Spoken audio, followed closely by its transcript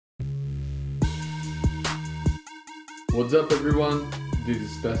What's up, everyone? This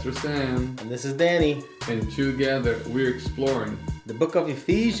is Pastor Sam, And this is Danny, and together we're exploring the book of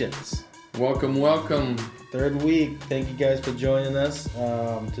Ephesians. Welcome. Third week. Thank you guys for joining us.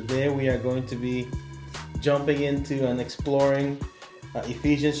 Today we are going to be jumping into and exploring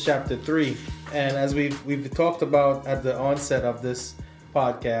Ephesians chapter 3. And as we've talked about at the onset of this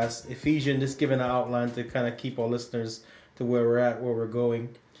podcast, Ephesians, just giving an outline to kind of keep our listeners to where we're at, where we're going,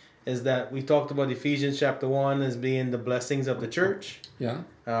 is that we talked about Ephesians chapter 1 as being the blessings of the church. Yeah.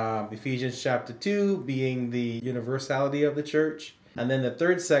 Ephesians chapter 2 being the universality of the church. And then the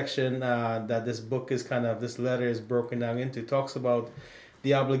third section that this letter is broken down into talks about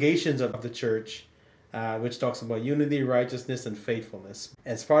the obligations of the church, which talks about unity, righteousness, and faithfulness.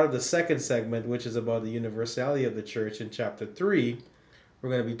 As part of the second segment, which is about the universality of the church in chapter 3, we're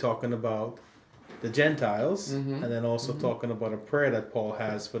going to be talking about the Gentiles, and then also talking about a prayer that Paul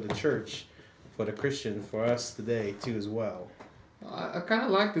has for the church, for the Christian, for us today too as well. I kind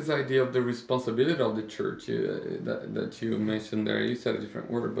of like this idea of the responsibility of the church that you mentioned there. You said a different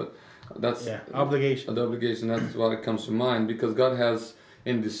word, but that's obligation. The obligation, that's what it comes to mind, because God has,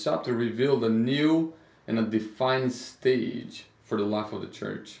 in this chapter, revealed a new and a defined stage for the life of the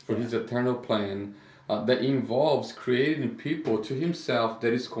church, for His eternal plan, that involves creating people to Himself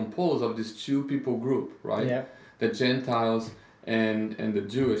that is composed of this two people group, right? Yeah. The Gentiles and the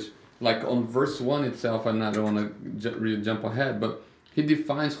Jewish. Like on verse 1 itself, and I don't want to really jump ahead, but he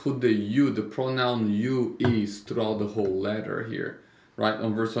defines who the pronoun you is throughout the whole letter here, right?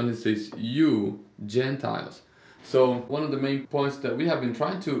 On verse 1 it says, you, Gentiles. So one of the main points that we have been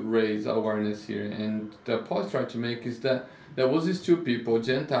trying to raise awareness here, and that Paul is trying to make, is that there was these two people,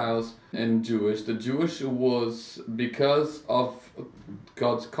 Gentiles and Jewish. The Jewish was because of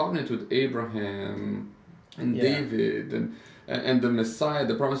God's covenant with Abraham and David and the Messiah,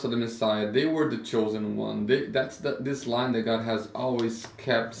 the promise of the Messiah. They were the chosen one. This line that God has always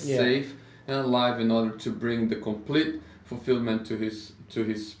kept safe and alive in order to bring the complete fulfillment to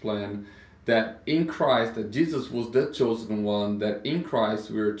his plan. That in Christ, that Jesus was the chosen one, that in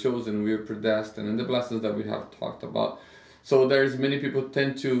Christ we are chosen, we are predestined, and the blessings that we have talked about. So there's many people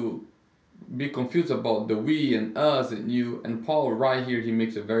tend to be confused about the we and us and you, and Paul right here, he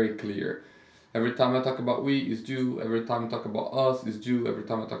makes it very clear. Every time I talk about we is Jew, every time I talk about us is Jew, every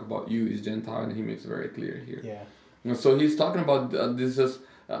time I talk about you is Gentile, and he makes it very clear here. Yeah. And so he's talking about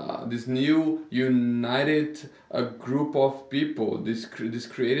this new united group of people, this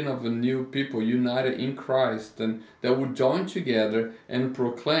creating of a new people united in Christ, and that would join together and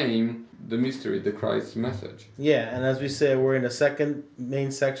proclaim the mystery, the Christ message. Yeah, and as we said, we're in the second main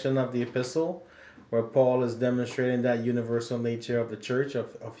section of the epistle, where Paul is demonstrating that universal nature of the church,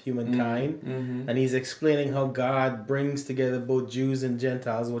 of humankind. And he's explaining how God brings together both Jews and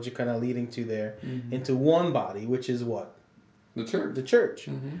Gentiles, what you're kind of leading to there, into one body, which is what? The church. The church.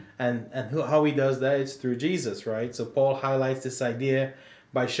 And how he does that is through Jesus, right? So Paul highlights this idea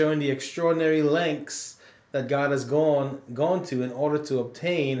by showing the extraordinary lengths that God has gone to in order to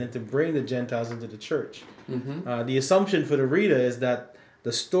obtain and to bring the Gentiles into the church. The assumption for the reader is that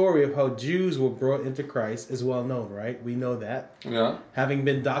the story of how Jews were brought into Christ is well known, right? We know that. Yeah. Having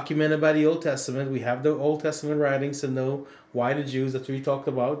been documented by the Old Testament, we have the Old Testament writings to know why the Jews, that's what we talked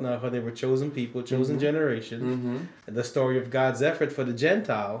about, now how they were chosen people, chosen generation. And the story of God's effort for the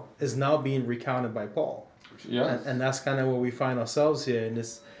Gentile is now being recounted by Paul. Yeah. And that's kind of where we find ourselves here in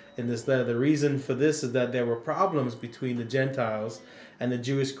this letter. The reason for this is that there were problems between the Gentiles and the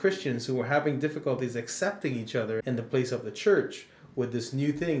Jewish Christians who were having difficulties accepting each other in the place of the church, with this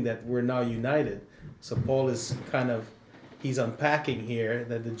new thing that we're now united. So Paul is he's unpacking here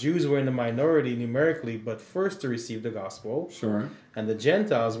that the Jews were in the minority numerically, but first to receive the gospel. Sure. And the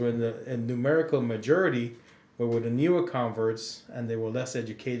Gentiles were in numerical majority, but were the newer converts, and they were less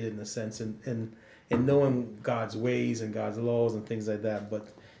educated in a sense in knowing God's ways and God's laws and things like that. But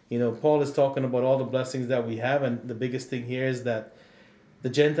Paul is talking about all the blessings that we have, and the biggest thing here is that the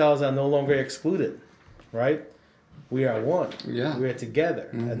Gentiles are no longer excluded, right? We are one. Yeah. We are together.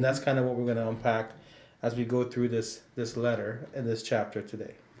 And that's kind of what we're going to unpack as we go through this letter and this chapter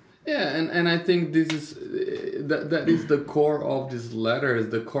today. Yeah, and I think this is that is the core of this letter, is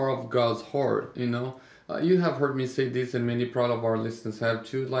the core of God's heart. You have heard me say this, and many probably of our listeners have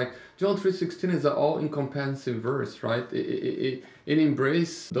too. Like John 3:16 is an all-encompassing verse, right? It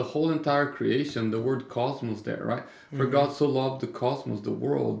embraces the whole entire creation. The word cosmos there, right? For God so loved the cosmos, the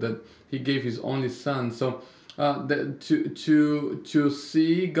world, that He gave His only Son. So to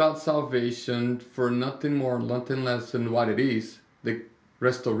see God's salvation for nothing more, nothing less than what it is, the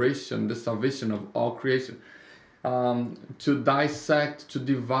restoration, the salvation of all creation. to dissect, to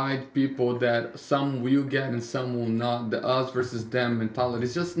divide people, that some will get and some will not, the us versus them mentality.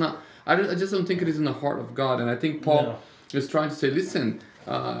 It's just not, I just don't think it is in the heart of God. And I think Paul is trying to say, listen,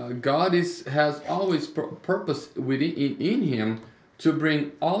 God has always purpose in him to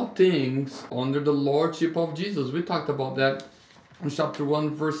bring all things under the lordship of Jesus. We talked about that in chapter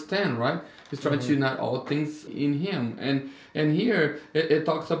 1 verse 10, right? He's trying to unite all things in him. And here it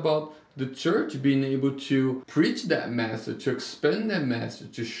talks about the church being able to preach that message, to expand that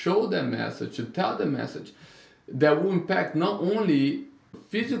message, to show that message, to tell the message that will impact not only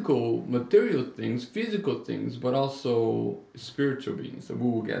physical, material things, physical things, but also spiritual beings. So we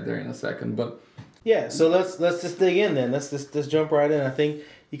will get there in a second. But yeah, so let's just dig in then. Let's jump right in. I think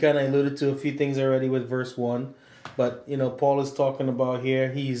you kind of alluded to a few things already with verse 1. But, Paul is talking about here,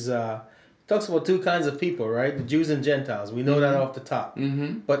 he's talks about two kinds of people, right? The Jews and Gentiles. We know that off the top.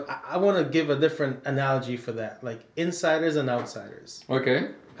 But I want to give a different analogy for that, like insiders and outsiders. Okay.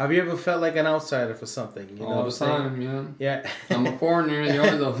 Have you ever felt like an outsider for something? All the time, yeah. Yeah. I'm a foreigner, and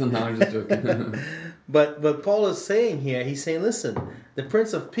you're also no, I'm just joking. But Paul is saying here, he's saying, listen, the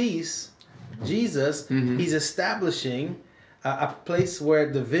Prince of Peace, Jesus, he's establishing a place where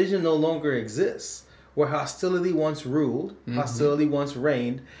division no longer exists, where hostility once ruled, hostility once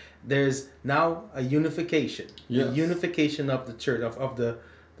reigned. There's now a unification, a unification of the church, of the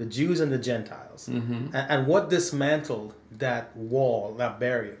Jews and the Gentiles. And what dismantled that wall, that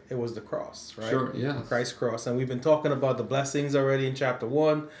barrier? It was the cross, right? Sure, yes. Christ's cross. And we've been talking about the blessings already in chapter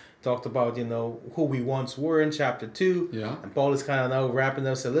 1, talked about, who we once were in chapter 2. Yeah. And Paul is kind of now wrapping up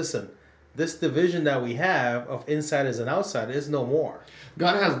and saying, listen, this division that we have of insiders and outsiders is no more.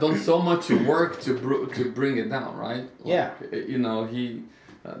 God has done so much work to bring it down, right?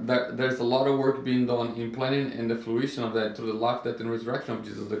 There's a lot of work being done in planning and the fruition of that through the life, death, and resurrection of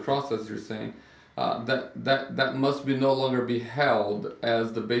Jesus, the cross, as you're saying. That must be no longer be held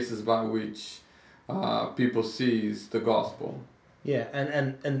as the basis by which people sees the gospel. Yeah,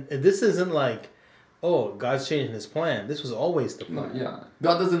 and this isn't like, oh, God's changing his plan. This was always the plan. Yeah,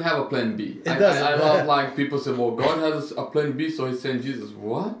 God doesn't have a plan B. It doesn't. I love like people say, well, God has a plan B, so he's saying Jesus.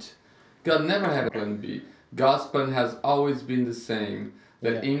 What? God never had a plan B. God's plan has always been the same.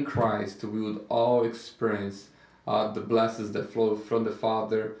 That in Christ we would all experience the blessings that flow from the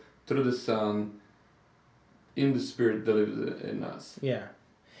Father through the Son in the Spirit that lives in us. Yeah,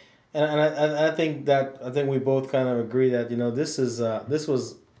 and I think we both kind of agree that this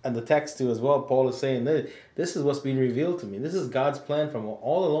was, and the text too as well. Paul is saying that this is what's being revealed to me. This is God's plan from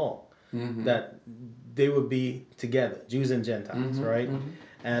all along, that they would be together, Jews and Gentiles, right?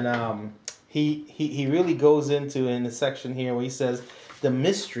 And he really goes into in the section here where he says the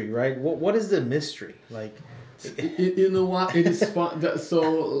mystery, right? What is the mystery? Like, you know what? It is fun. So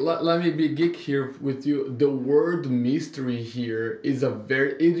let me be geek here with you. The word mystery here is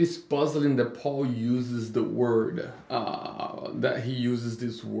it is puzzling that Paul uses the word, that he uses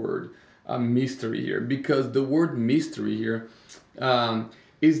this word, mystery here, because the word mystery here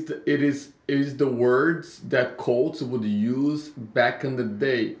is the words that cults would use back in the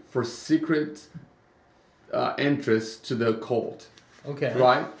day for secret entrance to the cult. Okay.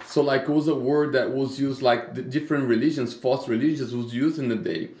 Right? So like it was a word that was used, like the different religions, false religions was used in the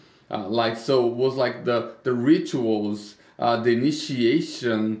day. So it was like the rituals, the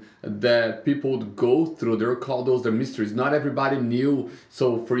initiation that people would go through. They were called those the mysteries. Not everybody knew.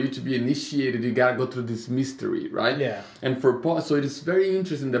 So for you to be initiated, you gotta go through this mystery, right? Yeah. And for Paul, so it is very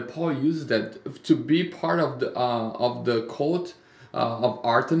interesting that Paul uses that to be part of the cult of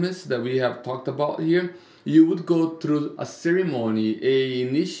Artemis that we have talked about here. You would go through a ceremony, a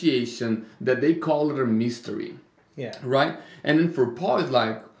initiation that they call it a mystery. Yeah. Right? And then for Paul, it's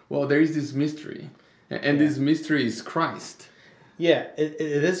like, well, there is this mystery. And this mystery is Christ. Yeah, it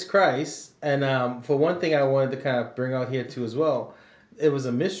is Christ. And for one thing I wanted to kind of bring out here too as well, it was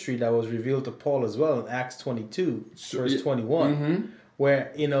a mystery that was revealed to Paul as well in Acts 22, verse 21.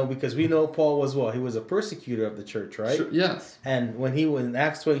 Where, because we know Paul was what? He was a persecutor of the church, right? Sure, yes. And when he was in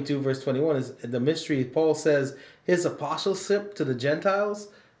Acts 22, verse 21, is the mystery, Paul says his apostleship to the Gentiles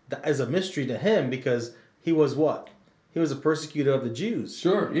is a mystery to him because he was what? He was a persecutor of the Jews.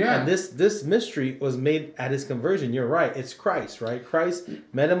 Sure, yeah. And this mystery was made at his conversion. You're right. It's Christ, right? Christ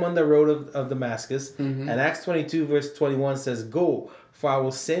met him on the road of Damascus. And Acts 22, verse 21 says, "Go, for I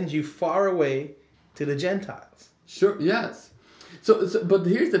will send you far away to the Gentiles." Sure, yes. So, but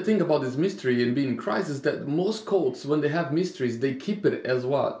here's the thing about this mystery and being in Christ is that most cults, when they have mysteries, they keep it as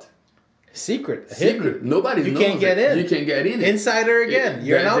what? Secret. Secret. Nobody knows. You can't get in. You can't get in. Insider again.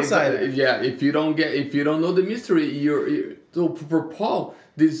 You're an outsider. Yeah. If you don't know the mystery, you're so for Paul,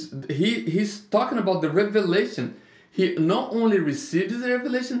 he's talking about the revelation. He not only receives the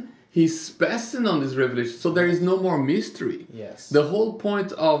revelation, he's passing on this revelation. So there is no more mystery. Yes. The whole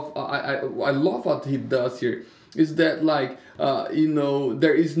point of I love what he does here is that like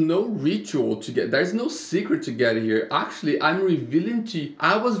there is no ritual to get, there's no secret to get here. Actually, I'm revealing to you,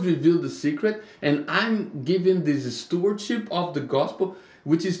 I was revealed the secret, and I'm giving this stewardship of the gospel,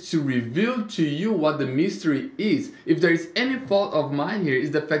 which is to reveal to you what the mystery is. If there is any fault of mine here,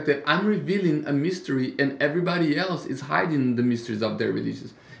 is the fact that I'm revealing a mystery and everybody else is hiding the mysteries of their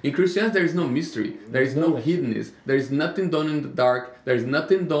religions. In Christianity, there is no mystery. There is no hiddenness. There is nothing done in the dark. There is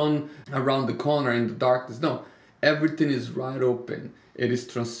nothing done around the corner in the darkness. No, everything is right open. It is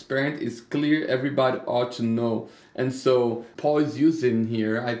transparent. It's clear. Everybody ought to know. And so Paul is using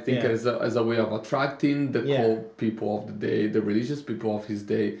here, I think, as a way of attracting the cold people of the day, the religious people of his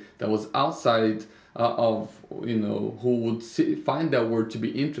day that was outside of, who would find that word to be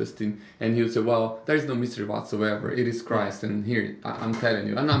interesting, and he would say, well, there's no mystery whatsoever. It is Christ, and here I'm telling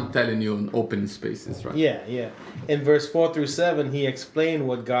you, and I'm telling you in open spaces, right? Yeah. In verse 4 through 7, he explained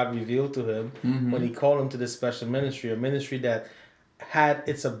what God revealed to him when he called him to this special ministry, a ministry that had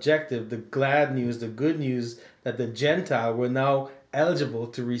its objective, the glad news, the good news that the Gentile were now eligible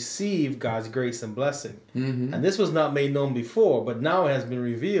to receive God's grace and blessing. And this was not made known before, but now it has been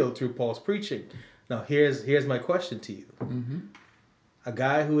revealed through Paul's preaching. Now, here's my question to you. A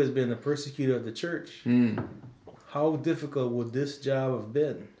guy who has been a persecutor of the church, how difficult would this job have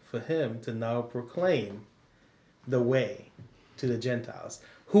been for him to now proclaim the way to the Gentiles,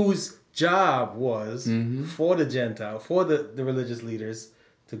 whose job was for the Gentile, for the religious leaders,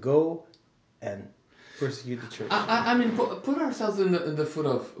 to go and persecute the church? I mean, put ourselves in the foot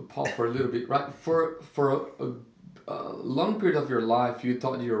of Paul for a little bit, right? For a long period of your life, you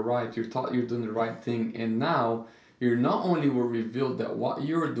thought you were right, you thought you're doing the right thing, and now you not only were revealed that what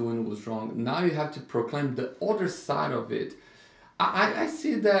you were doing was wrong, now you have to proclaim the other side of it. I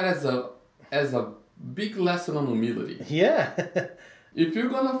see that as a big lesson on humility. Yeah. If you're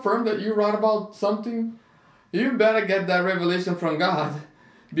gonna affirm that you're right about something, you better get that revelation from God,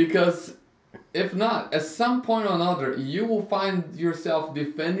 because if not, at some point or another, you will find yourself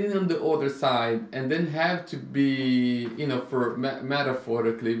defending on the other side, and then have to be, for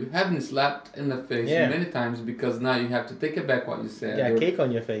metaphorically, having slapped in the face many times, because now you have to take it back what you said. Yeah, cake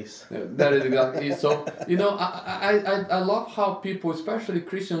on your face. That is exactly. So, I love how people, especially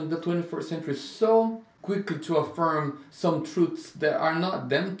Christians in the 21st century, so quickly to affirm some truths that are not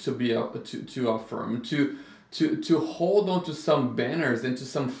them to be to affirm, to hold on to some banners and to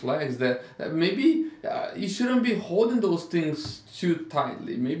some flags that maybe you shouldn't be holding those things too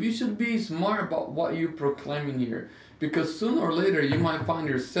tightly. Maybe you should be smart about what you're proclaiming here, because sooner or later you might find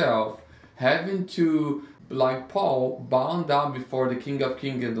yourself having to, like Paul, bow down before the King of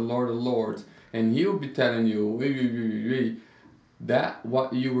Kings and the Lord of Lords, and he'll be telling you that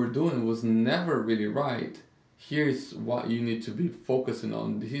what you were doing was never really right. Here's what you need to be focusing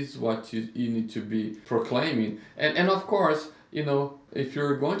on. This is what you need to be proclaiming. And of course, if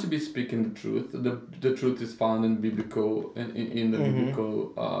you're going to be speaking the truth, the truth is found in biblical in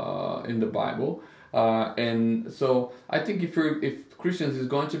the Bible. And so I think if Christians is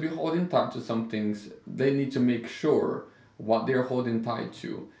going to be holding tight to some things, they need to make sure what they're holding tight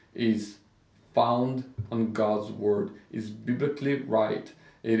to is found on God's word, is biblically right.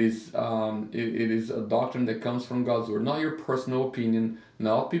 It is a doctrine that comes from God's word, not your personal opinion,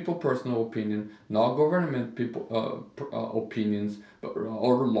 not people's personal opinion, not government people opinions,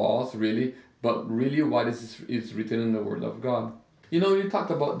 or laws really, but really what is written in the word of God. You talked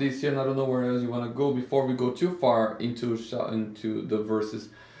about this here, and I don't know where else you want to go before we go too far into the verses.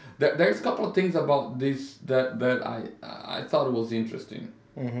 There's a couple of things about this that I thought was interesting.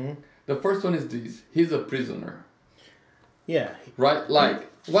 The first one is this: he's a prisoner. Yeah. Right? Like,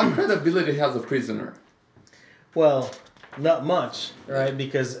 what credibility has a prisoner? Well, not much, right?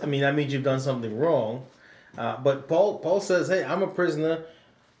 Because, that means you've done something wrong. But Paul says, hey, I'm a prisoner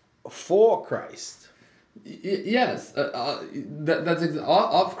for Christ. Yes. That's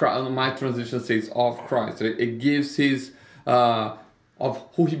of Christ. My translation says of Christ. It gives his... of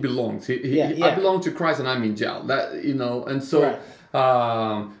who he belongs. I belong to Christ and I'm in jail. And so... Right.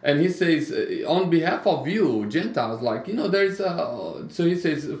 And he says, on behalf of you, Gentiles, so he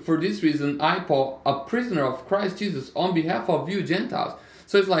says, for this reason, I, Paul, a prisoner of Christ Jesus, on behalf of you, Gentiles.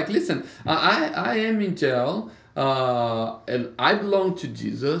 So it's like, listen, I am in jail, and I belong to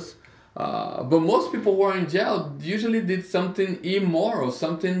Jesus, but most people who are in jail usually did something immoral,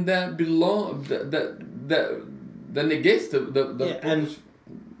 something that negates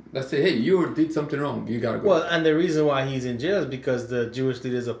the that say, hey, you did something wrong. You gotta go. Well, and the reason why he's in jail is because the Jewish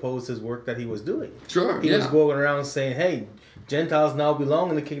leaders opposed his work that he was doing. Sure, He was going around saying, hey, Gentiles now belong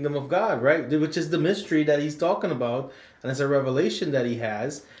in the kingdom of God, right? Which is the mystery that he's talking about. And it's a revelation that he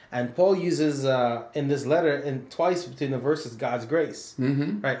has. And Paul uses in this letter, and twice between the verses, God's grace.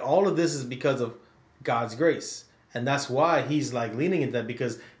 Mm-hmm. Right? All of this is because of God's grace. And that's why he's like leaning into that,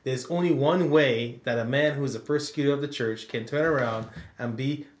 because there's only one way that a man who is a persecutor of the church can turn around and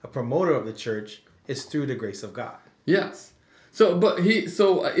be a promoter of the church is through the grace of God. Yes. So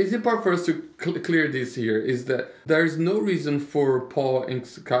it's important for us to clear this here, is that there is no reason for Paul's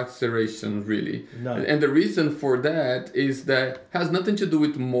incarceration, really. None. And the reason for that is that has nothing to do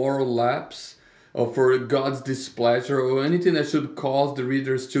with moral lapse or for God's displeasure or anything that should cause the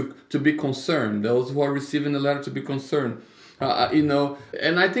readers to be concerned, those who are receiving the letter to be concerned.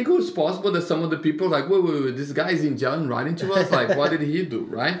 And I think it was possible that some of the people like, wait, this guy is in jail and writing to us? Like, what did he do,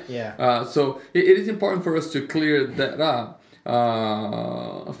 right? Yeah. So it is important for us to clear that up.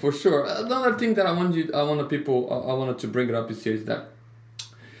 For sure. Another thing that I wanted to bring it up is that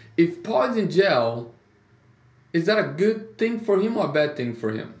if Paul is in jail, is that a good thing for him or a bad thing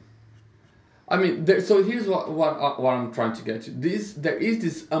for him? I mean, so here's what I'm trying to get to. There is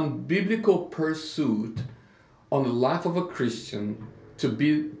this unbiblical pursuit on the life of a Christian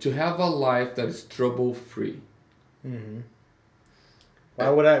to have a life that is trouble free. Mm-hmm. Why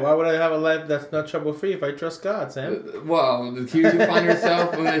would I have a life that's not trouble free if I trust God, Sam? Well, here you find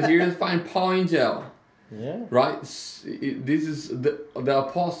yourself. Here you find Paul in jail. Yeah. Right. This is the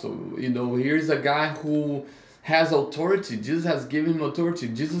apostle. Here's a guy who has authority. Jesus has given him authority.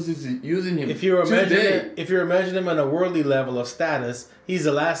 Jesus is using him. If you imagine him on a worldly level of status, he's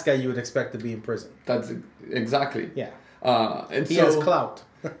the last guy you would expect to be in prison. That's exactly. Yeah. And he has clout.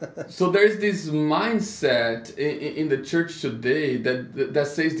 So there's this mindset in the church today that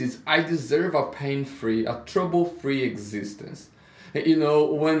says this: I deserve a pain-free, a trouble-free existence.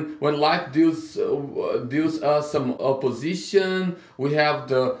 When life deals us some opposition, we have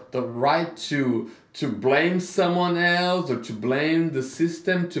the right to blame someone else or to blame the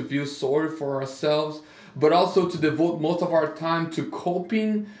system, to feel sorry for ourselves, but also to devote most of our time to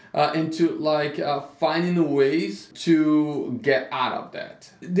coping and to finding ways to get out of that.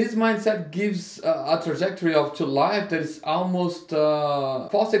 This mindset gives a trajectory to life that is almost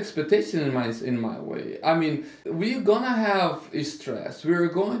false expectation in my way. I mean, we're gonna have stress. We're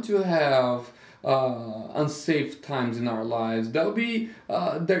going to have unsafe times in our lives.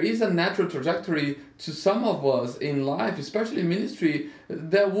 There is a natural trajectory to some of us in life, especially in ministry,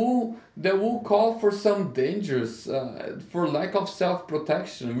 that will call for some dangers, for lack of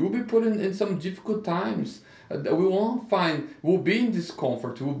self-protection. We'll be put in some difficult times. We'll be in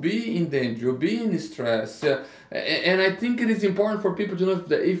discomfort, we'll be in danger, we'll be in stress. And I think it is important for people to know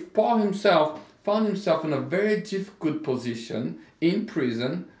that if Paul himself found himself in a very difficult position in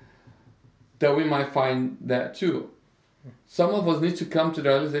prison, that we might find that too. Some of us need to come to the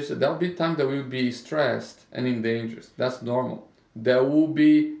realization that there will be times that we will be stressed and in danger. That's normal. That will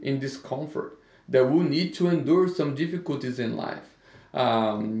be in discomfort. That we'll need to endure some difficulties in life.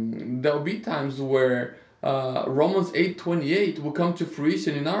 There will be times where Romans 8:28 will come to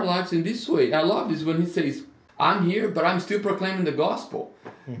fruition in our lives in this way. I love this when he says, I'm here, but I'm still proclaiming the gospel.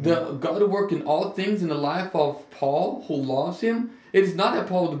 Mm-hmm. The God work in all things in the life of Paul, who loves him. It is not that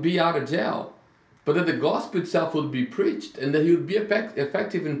Paul would be out of jail, but that the gospel itself would be preached and that he would be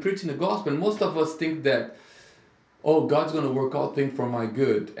effective in preaching the gospel. And most of us think that, God's going to work all things for my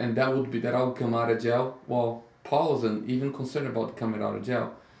good, and that would be that I will come out of jail. Well, Paul wasn't even concerned about coming out of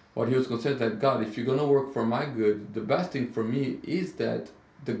jail. What he was concerned that, God, if you're going to work for my good, the best thing for me is that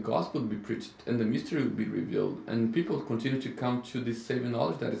the gospel would be preached and the mystery would be revealed and people continue to come to this saving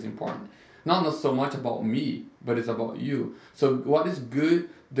knowledge that is important. Not so much about me, but it's about you. So what is good,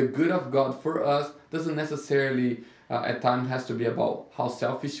 the good of God for us, doesn't necessarily at times has to be about how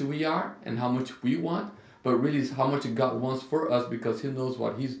selfish we are and how much we want, but really is how much God wants for us, because he knows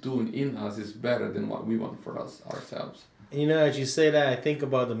what he's doing in us is better than what we want for us ourselves. As you say that, I think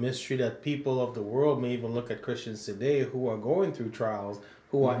about the mystery that people of the world may even look at Christians today who are going through trials,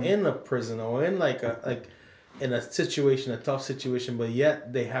 who are in a prison or in in a situation, a tough situation, but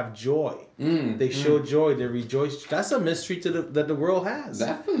yet they have joy. They show joy. They rejoice. That's a mystery that the world has.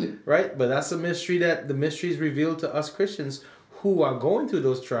 Definitely. Right? But that's a mystery that the mystery is revealed to us Christians who are going through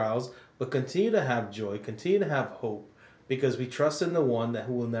those trials, but continue to have joy, continue to have hope, because we trust in the one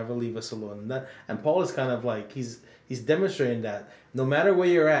who will never leave us alone. And Paul is kind of like, he's demonstrating that no matter where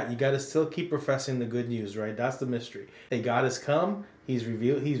you're at, you got to still keep professing the good news, right? That's the mystery. Hey, God has come. He's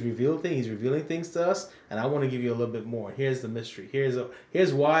revealed things. He's revealing things to us, and I want to give you a little bit more. Here's the mystery.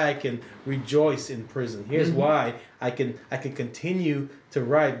 Here's why I can rejoice in prison. Here's why I can continue to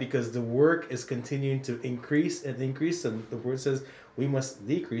write, because the work is continuing to increase and increase, and the word says we must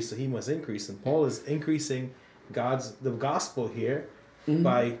decrease, so he must increase. And Paul is increasing the gospel here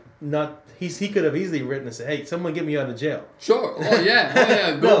by not. He could have easily written and said, "Hey, someone get me out of jail." Sure. Oh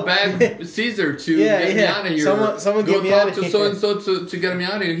yeah. Go back Caesar to get me out of here. Someone go get me out talk of to so and so to get me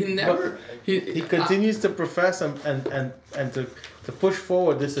out of here. He never. He continues to profess and to push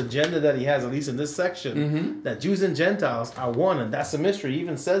forward this agenda that he has, at least in this section, that Jews and Gentiles are one, and that's a mystery. He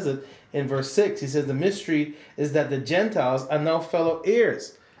even says it in verse 6. He says the mystery is that the Gentiles are now fellow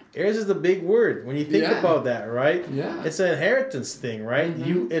heirs. Heirs is the big word when you think about that, right? Yeah. It's an inheritance thing, right?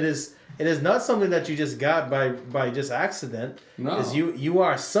 It is not something that you just got by just accident. No. It's you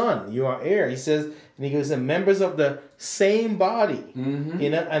are son, you are heir. He says, and he goes, and members of the same body,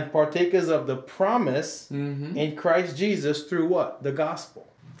 and partakers of the promise in Christ Jesus through what? The gospel.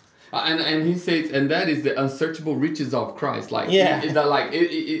 And he says, and that is the unsearchable riches of Christ. Like, yeah, like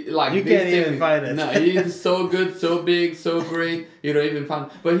you can't even find it. No, he's so good, so big, so great. You don't even find.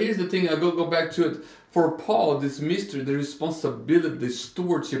 But here's the thing. I go back to it. For Paul, this mystery, the responsibility, the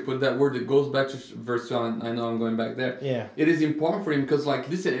stewardship, with that word that goes back to verse 1. I know I'm going back there. Yeah. It is important for him because, like,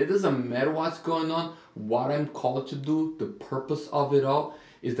 listen, it doesn't matter what's going on. What I'm called to do, the purpose of it all,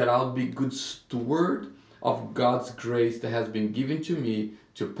 is that I'll be good steward of God's grace that has been given to me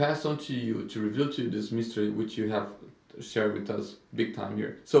to pass on to you, to reveal to you this mystery which you have shared with us big time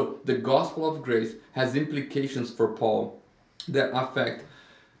here. So the gospel of grace has implications for Paul that affect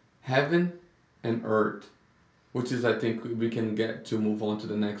heaven and earth, which is, I think, we can get to move on to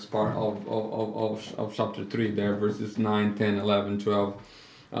the next part of chapter 3 there, verses 9, 10, 11, 12.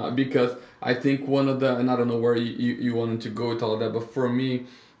 Because I think one of the, and I don't know where you wanted to go with all that, but for me,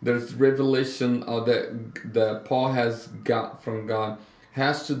 there's revelation that Paul has got from God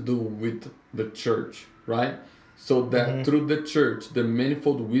has to do with the church, right? So that through the church, the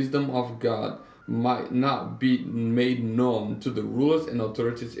manifold wisdom of God might not be made known to the rulers and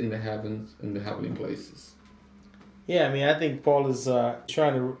authorities in the heavens and the heavenly places. Yeah, I mean, I think Paul is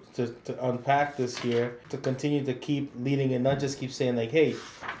trying to unpack this here, to continue to keep leading and not just keep saying like, hey,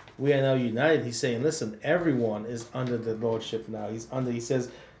 we are now united. He's saying, listen, everyone is under the lordship now. He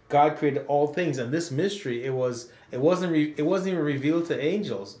says, God created all things, and this mystery, it wasn't even revealed to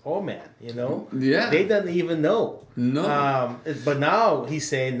angels or man, you know? Yeah. They didn't even know. No. But now he's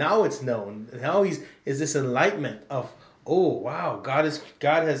saying, now it's known. Now is this enlightenment of, oh wow, God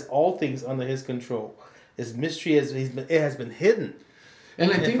has all things under his control. This mystery has been hidden.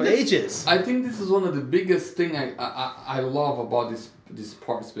 And I think for ages. I think this is one of the biggest thing I love about this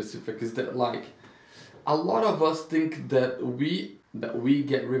part specific, is that, like, a lot of us think that we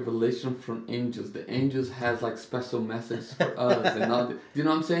get revelation from angels. The angels has like special messages for us, and all. You know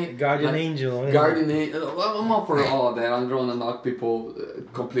what I'm saying? Guardian like, angel. Guardian angel. Well, I'm all for all of that. I don't want to knock people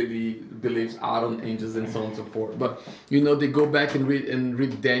completely believes out on angels and so on and so forth. But they go back and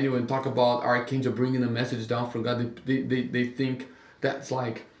read Daniel and talk about archangel bringing a message down from God. They think that's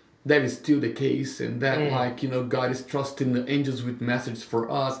like that is still the case, and that God is trusting the angels with messages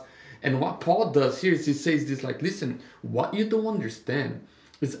for us. And what Paul does here is he says this, like, listen, what you don't understand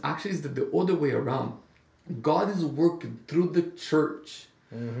is actually the other way around. God is working through the church.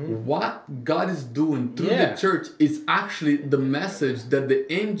 What God is doing through the church is actually the message that the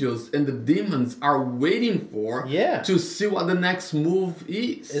angels and the demons are waiting for to see what the next move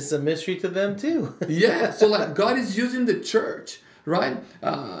is. It's a mystery to them too. So like God is using the church. Right?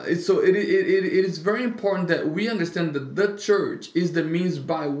 So it is very important that we understand that the church is the means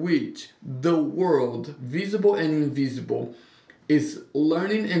by which the world, visible and invisible, is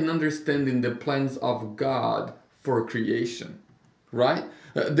learning and understanding the plans of God for creation. Right?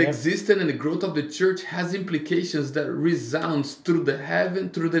 The existence and the growth of the church has implications that resounds through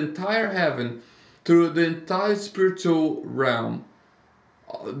the entire heaven, through the entire spiritual realm.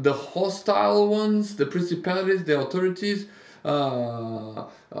 The hostile ones, the principalities, the authorities,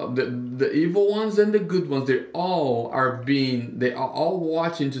 the evil ones and the good ones, they are all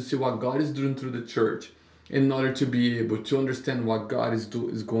watching to see what God is doing through the church in order to be able to understand what God is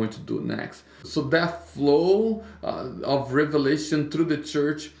going to do next. So that flow of revelation through the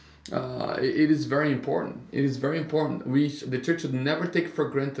church, it is very important. It is very important. The church should never take for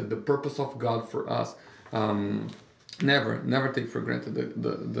granted the purpose of God for us. Never take for granted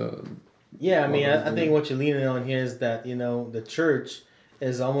the Yeah, I mean, I think what you're leaning on here is that, the church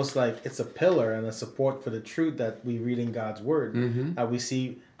is almost like it's a pillar and a support for the truth that we read in God's word, that we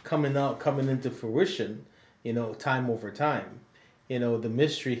see coming into fruition, time over time. the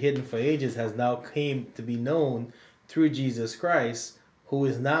mystery hidden for ages has now came to be known through Jesus Christ, who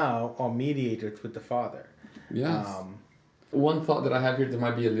is now our mediator with the Father. Yes. One thought that I have here that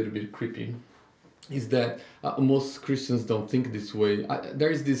might be a little bit creepy is that most Christians don't think this way. There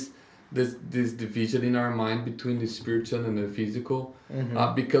is this division in our mind between the spiritual and the physical,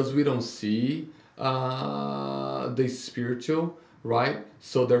 because we don't see the spiritual, right?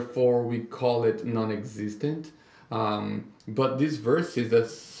 So therefore we call it non-existent. But this verse is that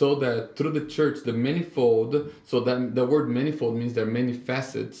so that through the church, the manifold, so that the word manifold means there are many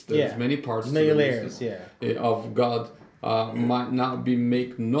facets, there's many parts, many layers, of God, might not be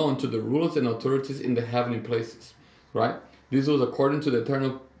made known to the rulers and authorities in the heavenly places, right? This was according to the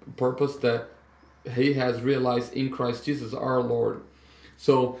eternal purpose that he has realized in Christ Jesus our Lord.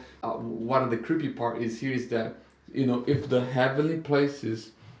 So one of the creepy part is here is that, if the heavenly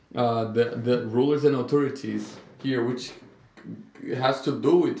places, the rulers and authorities here, which has to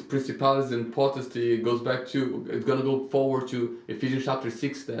do with principalities and potesty, it's going to go forward to Ephesians chapter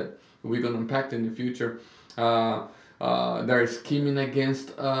 6 that we're going to unpack in the future. They're scheming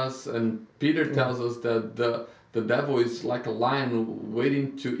against us, and Peter tells us that the devil is like a lion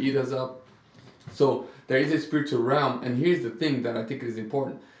waiting to eat us up. So there is a spiritual realm, and here's the thing that I think is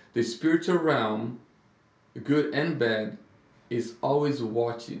important. The spiritual realm, good and bad, is always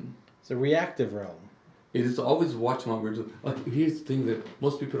watching. It's a reactive realm. It is always watching what we're doing. Like, here's the thing that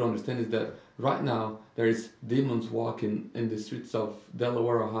most people don't understand is that right now there is demons walking in the streets of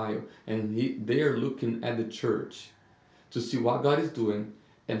Delaware, Ohio, and they are looking at the church to see what God is doing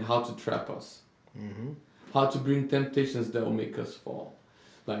and how to trap us, how to bring temptations that will make us fall,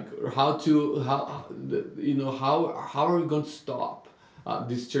 like how are we going to stop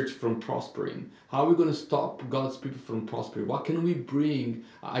this church from prospering? How are we going to stop God's people from prospering? What can we bring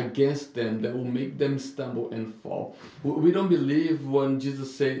against them that will make them stumble and fall? We don't believe when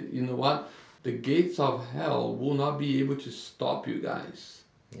Jesus said, you know what, the gates of hell will not be able to stop you guys.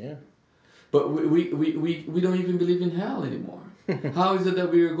 Yeah. But we don't even believe in hell anymore. How is it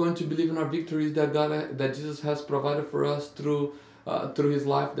that we are going to believe in our victories that Jesus has provided for us through his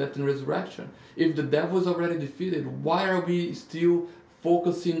life, death, and resurrection? If the devil is already defeated, why are we still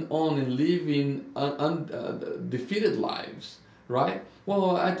focusing on and living defeated lives, right?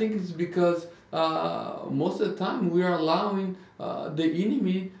 Well, I think it's because most of the time we are allowing the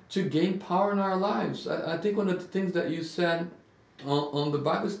enemy to gain power in our lives. I think one of the things that you said on the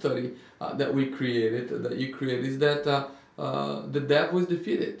Bible study that you created, is that the devil is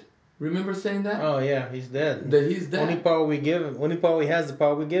defeated. Remember saying that? Oh yeah, he's dead. That he's dead. Only power he has, the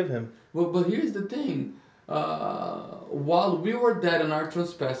power we give him. Well, but here's the thing. While we were dead in our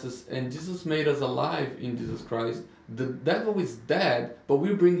trespasses and Jesus made us alive in Jesus Christ, the devil is dead, but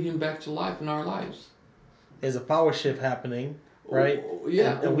we bring him back to life in our lives. There's a power shift happening, right?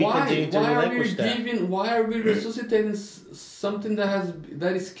 Yeah. And we continue to relinquish that. Why are we resuscitating something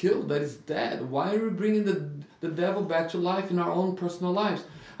that is killed, that is dead? Why are we bringing the devil back to life in our own personal lives?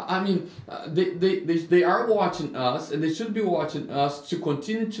 I mean, they are watching us, and they should be watching us to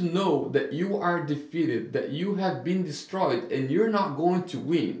continue to know that you are defeated, that you have been destroyed, and you're not going to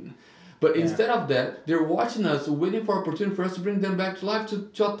win. But instead of that, they're watching us, waiting for opportunity for us to bring them back to life,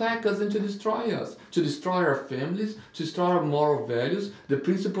 to attack us and to destroy us, to destroy our families, to destroy our moral values, the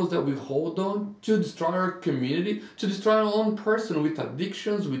principles that we hold on, to destroy our community, to destroy our own person with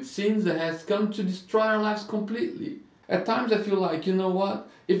addictions, with sins that has come to destroy our lives completely. At times I feel like, you know what?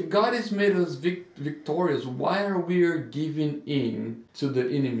 If God has made us victorious, why are we giving in to the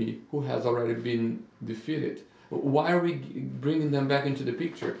enemy who has already been defeated? Why are we bringing them back into the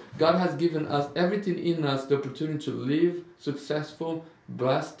picture? God has given us everything in us, the opportunity to live successful,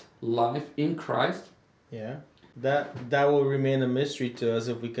 blessed life in Christ. Yeah. That will remain a mystery to us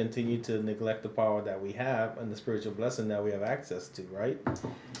if we continue to neglect the power that we have and the spiritual blessing that we have access to, right?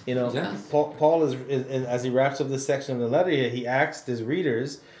 Yes. Paul is, as he wraps up this section of the letter here, he asked his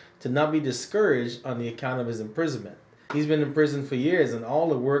readers to not be discouraged on the account of his imprisonment. He's been in prison for years, and all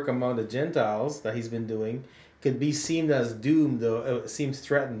the work among the Gentiles that he's been doing could be seen as doomed, or it seems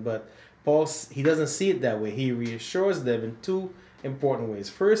threatened, but Paul, he doesn't see it that way. He reassures them in two important ways.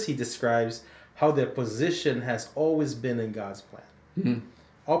 First, he describes how their position has always been in God's plan. Mm-hmm.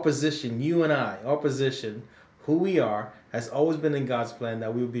 Our position, you and I, our position, who we are, has always been in God's plan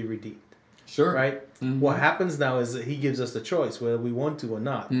that we will be redeemed. Sure. Right? Mm-hmm. What happens now is that he gives us the choice whether we want to or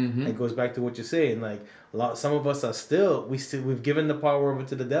not. Mm-hmm. It goes back to what you're saying. Like some of us are we've given the power over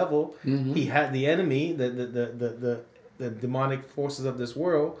to the devil. Mm-hmm. He had the enemy, the demonic forces of this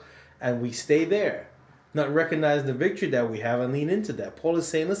world, and we stay there, not recognize the victory that we have and lean into that. Paul is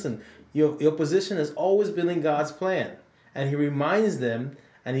saying, listen, your position has always been in God's plan, And he reminds them,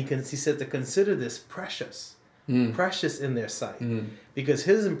 and he said to consider this precious. Precious in their sight, because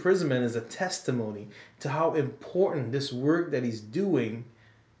his imprisonment is a testimony to how important this work that he's doing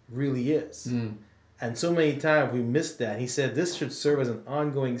really is. And so many times we miss that. He said this should serve as an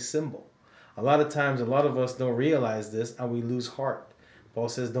ongoing symbol. A lot of times, a lot of us don't realize this, and we lose heart. Paul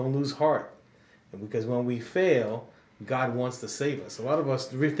says don't lose heart, because when we fail, God wants to save us. A lot of us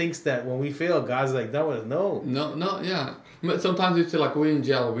thinks that when we fail, God's like done with us. No, Yeah. But sometimes we feel like we're in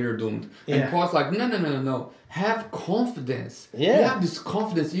jail, we're doomed. And Paul's like, no. Have confidence. Yeah. You have this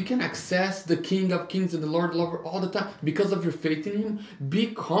confidence. You can access the King of Kings and the Lord of Lords all the time because of your faith in Him.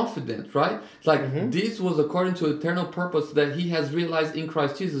 Be confident, right? Like this was according to eternal purpose that He has realized in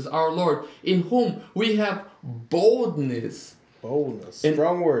Christ Jesus, our Lord, in whom we have boldness. Boldness.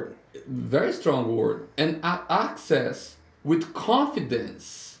 Strong word. Very strong word. And access with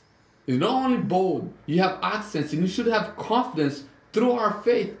confidence. You're not only bold, you have access, and you should have confidence through our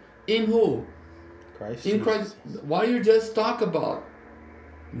faith in who? In Christ. Why you just talk about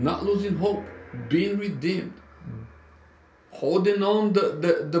not losing hope, being redeemed, holding on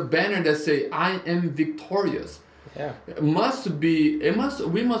the banner that say I am victorious. Yeah. We must be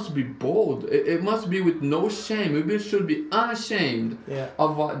bold. It must be with no shame. We should be unashamed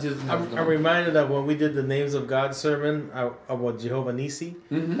of what Jesus has done. I'm reminded of when we did the Names of God sermon about Jehovah Nissi.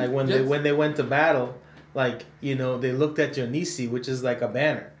 Like when they went to battle, like, you know, they looked at your Nissi, which is like a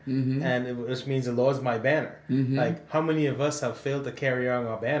banner. Which means the Lord's my banner. Like, how many of us have failed to carry on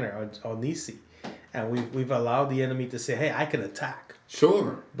our banner or Nissi, and we've allowed the enemy to say, "Hey, I can attack."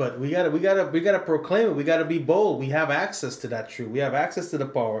 Sure. But we gotta proclaim it. We gotta be bold. We have access to that truth. We have access to the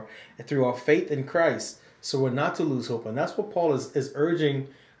power through our faith in Christ. So we're not to lose hope, and that's what Paul is urging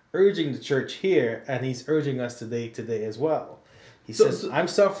the church here, and he's urging us today as well. He says, I'm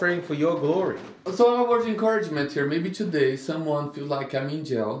suffering for your glory. So I have a word of encouragement here. Maybe today someone feels like I'm in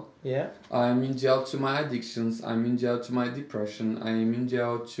jail. Yeah. I'm in jail to my addictions. I'm in jail to my depression. I'm in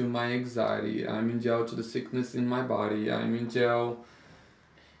jail to my anxiety. I'm in jail to the sickness in my body. I'm in jail.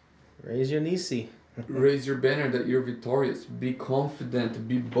 Raise your Nissi. Raise your banner that you're victorious. Be confident.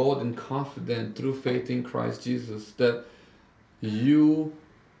 Be bold and confident through faith in Christ Jesus that you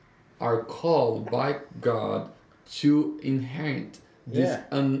are called by God to inherit these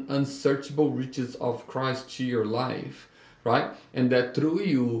unsearchable riches of Christ to your life, right? And that through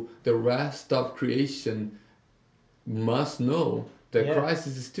you, the rest of creation must know that Christ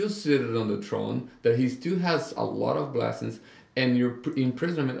is still seated on the throne, that He still has a lot of blessings, and your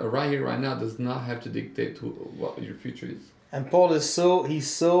imprisonment right here, right now, does not have to dictate what your future is. And Paul is he's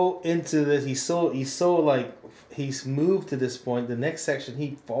so into this. He's so like, he's moved to this point. The next section,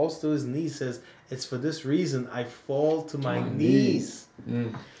 he falls to his knees, says, it's for this reason I fall to my knees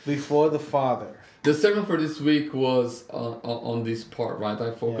before the Father. The sermon for this week was on this part, right?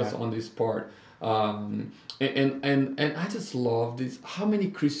 I focus on this part. And I just love this. How many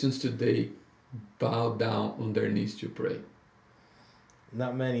Christians today bow down on their knees to pray?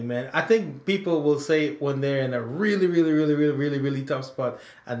 Not many, man. I think people will say when they're in a really tough spot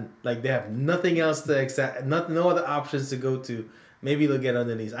and like they have nothing else to accept, no other options to go to. Maybe they'll get on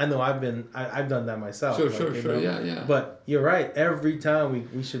their knees. I know I've done that myself. Sure, yeah. But you're right. Every time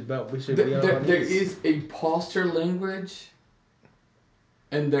we should be on our knees. There is a posture language,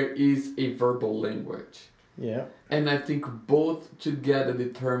 and there is a verbal language. Yeah. And I think both together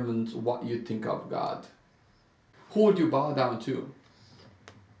determines what you think of God. Who would you bow down to?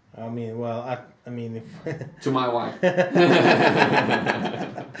 I mean, well, I mean, if to my wife. But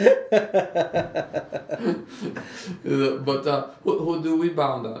who do we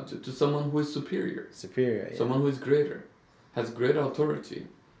bow down to? To someone who is superior. Superior, yeah. Someone who is greater, has greater authority.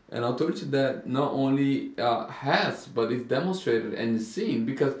 An authority that not only has, but is demonstrated and is seen.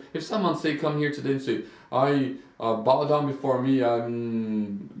 Because if someone say, come here today and say, I bow down before me,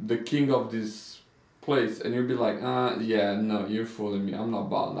 I'm the king of this place, and you'll be like, yeah, no, you're fooling me. I'm not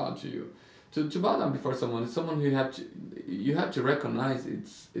bowing down to you. To bow down before someone is someone who you have to recognize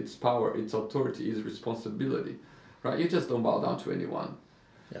its power, its authority, its responsibility, right? You just don't bow down to anyone.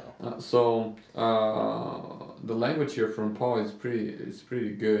 Yeah. So the language here from Paul is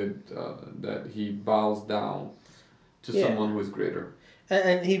pretty good. That he bows down to someone who is greater.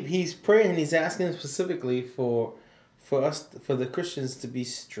 And he's praying and he's asking specifically for the Christians to be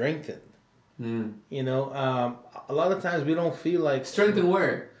strengthened. You know, a lot of times we don't feel like strengthened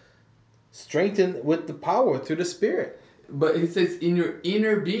where? Strengthened with the power through the Spirit. But he says in your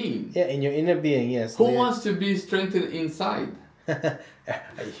inner being. Yeah, in your inner being, yes. Who wants to be strengthened inside?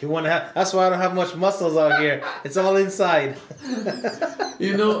 You want to have? That's why I don't have much muscles out here. It's all inside.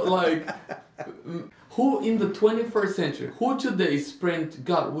 You know, like Who in the 21st century, who today sprint,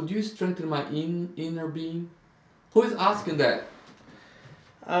 God, would you strengthen my inner being? Who is asking that?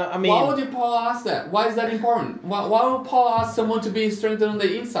 Why would Paul ask that? Why is that important? Why would Paul ask someone to be strengthened on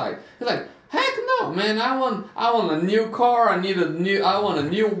the inside? He's like, heck no, man! I want a new car. I want a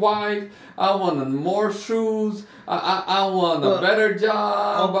new wife. I want more shoes. I want a better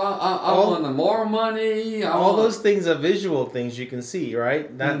job. I want more money. All those things are visual things you can see,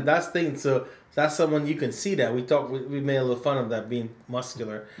 right? That's things. So that's someone you can see that. We made a little fun of that being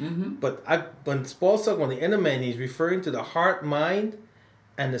muscular. Mm-hmm. But when Paul's talking about the inner man, he's referring to the heart, mind,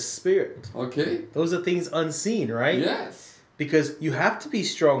 and the spirit. Okay. Those are things unseen, right? Yes. Because you have to be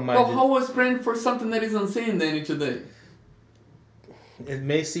strong-minded. Well, how was praying for something that is unseen then today? It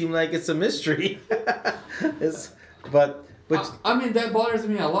may seem like it's a mystery. But I mean, that bothers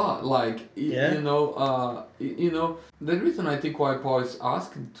me a lot. Like, you know, the reason I think why Paul is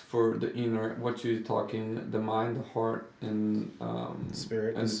asking for the inner, what you're talking, the mind, the heart, and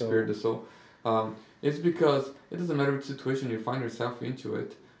spirit, and the spirit, the soul, it's because it doesn't matter which situation you find yourself into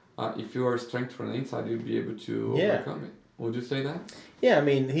it. If you are strength from the inside, you'll be able to overcome it. Would you say that? Yeah, I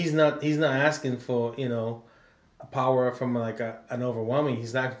mean, he's not asking for, a power from like an overwhelming.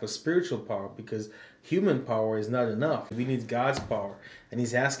 He's asking for spiritual power, because human power is not enough. We need God's power, and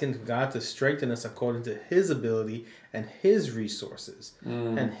he's asking God to strengthen us according to his ability and his resources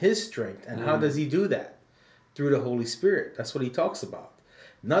and his strength. And how does he do that? Through the Holy Spirit. That's what he talks about.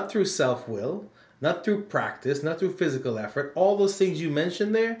 Not through self-will, not through practice, not through physical effort. All those things you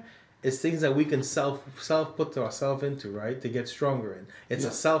mentioned there is things that we can self put ourselves into, right? To get stronger in. It's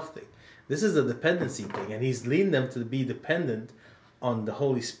a self thing. This is a dependency thing, and he's leading them to be dependent on the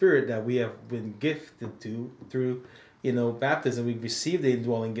Holy Spirit that we have been gifted to through, baptism. We've received the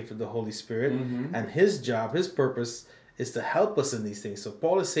indwelling gift of the Holy Spirit, and his job, his purpose is to help us in these things. So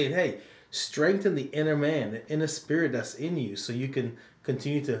Paul is saying, hey, strengthen the inner man, the inner spirit that's in you, so you can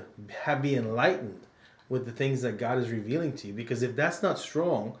continue to be enlightened with the things that God is revealing to you. Because if that's not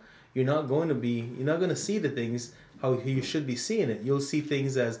strong, you're not going to see the things how you should be seeing it. You'll see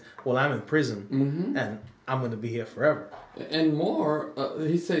things as, well, I'm in prison and I'm going to be here forever. And more,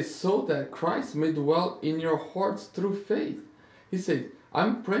 he says, so that Christ may dwell in your hearts through faith. He said,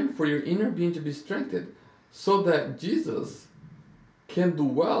 I'm praying for your inner being to be strengthened so that Jesus can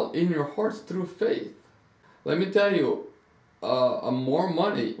dwell in your hearts through faith. Let me tell you, more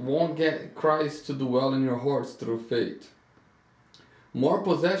money won't get Christ to dwell in your hearts through faith. More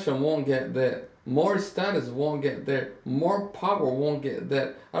possession won't get that. More status won't get there. More power won't get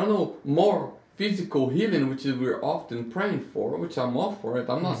that. I don't know, more physical healing, which is we're often praying for, which I'm all for it.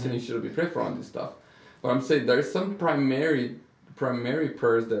 I'm not saying you should be praying for all this stuff. But I'm saying there's some primary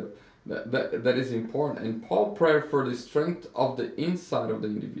prayers that is important. And Paul prayed for the strength of the inside of the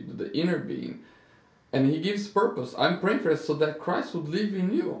individual, the inner being. And he gives purpose. I'm praying for it so that Christ would live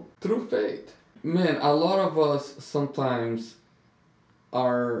in you through faith. Man, a lot of us sometimes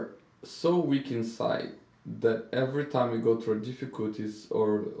are so weak inside that every time we go through difficulties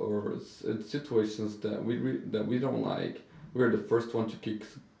or situations that we don't like, we're the first one to kick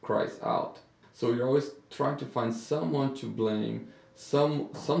Christ out. So you're always trying to find someone to blame, some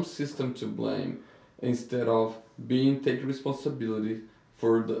system to blame, instead of taking responsibility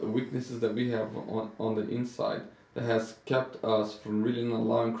for the weaknesses that we have on the inside that has kept us from really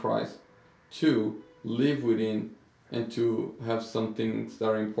allowing Christ to live within and to have some things that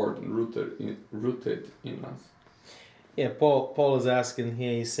are important rooted in us. Yeah, Paul is asking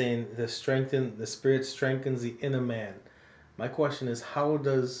here, he's saying the Spirit strengthens the inner man. My question is, how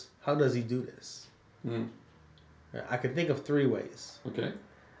does he do this? I can think of 3 ways. Okay.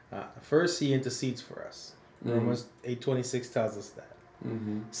 First, he intercedes for us. Romans 8:26 tells us that.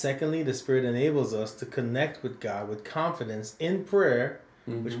 Secondly, the Spirit enables us to connect with God with confidence in prayer,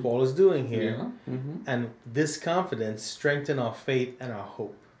 which Paul is doing here. And this confidence strengthens our faith and our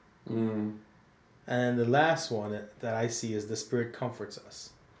hope. And the last one that I see is the Spirit comforts us.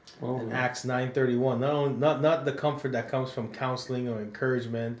 In Acts 9:31, not the comfort that comes from counseling or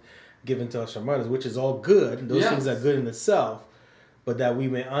encouragement given to us from others, which is all good. Those things are good in itself. But that we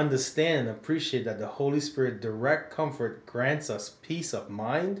may understand and appreciate that the Holy Spirit direct comfort grants us peace of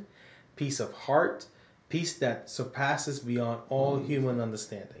mind, peace of heart, peace that surpasses beyond all human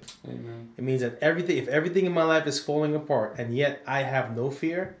understanding. Amen. It means that if everything in my life is falling apart and yet I have no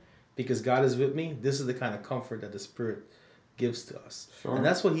fear because God is with me, this is the kind of comfort that the Spirit gives to us. Sure. And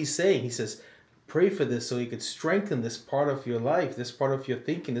that's what he's saying. He says, pray for this so he could strengthen this part of your life, this part of your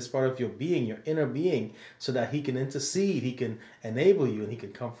thinking, this part of your being, your inner being, so that he can intercede, he can enable you, and he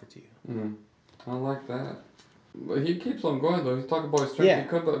can comfort you. I like that. But he keeps on going though. He's talking about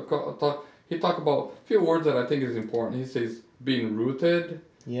strength. he talked about a few words that I think is important. He says being rooted,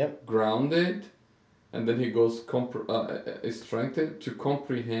 Yep. grounded, and then he goes strengthened to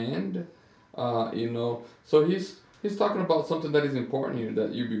comprehend. So he's talking about something that is important here,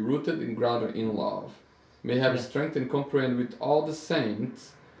 that you be rooted and grounded in love, may have Yeah. strength and comprehend with all the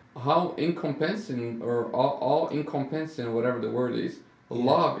saints how encompassing or all encompassing, whatever the word is,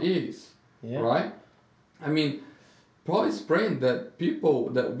 love is. Yeah. Right? I mean, Paul is praying that people,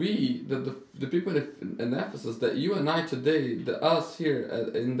 that we, that the people in Ephesus, that you and I today, us here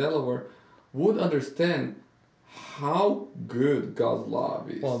in Delaware, would understand how good God's love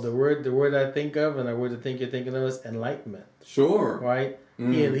is. Well, the word I think of, and the word I think you're thinking of, is enlightenment. Sure. Right?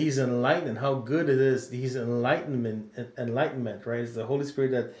 He's enlightened. How good it is. He's enlightenment, right? It's the Holy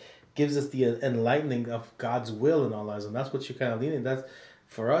Spirit that gives us the enlightening of God's will in our lives, and that's what you're kind of leaning. That's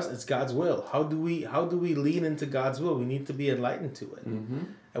for us. It's God's will. How do we lean into God's will? We need to be enlightened to it,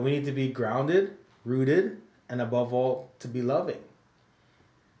 and we need to be grounded, rooted, and above all, to be loving.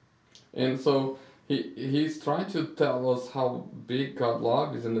 And so he's trying to tell us how big God's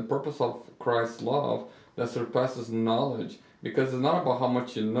love is and the purpose of Christ's love that surpasses knowledge. Because it's not about how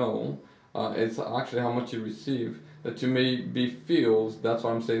much you know, it's actually how much you receive. That you may be filled, that's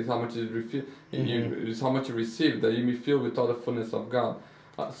what I'm saying, how much it's how much you receive, that you may fill with all the fullness of God.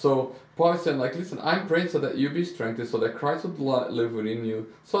 So Paul is saying, like, listen, I'm praying so that you be strengthened, so that Christ would live within you,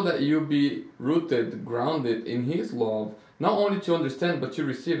 so that you be rooted, grounded in His love, not only to understand, but to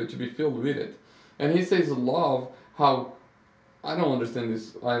receive it, to be filled with it. And he says love, how, I don't understand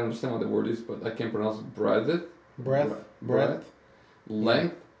this, I understand what the word is, but I can't pronounce it, breadth,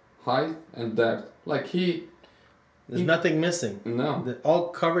 length, height, and depth. Like there's nothing missing. No. All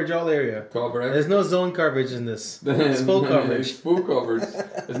coverage, all area. Coverage. There's no zone coverage in this. It's full coverage. It's full coverage.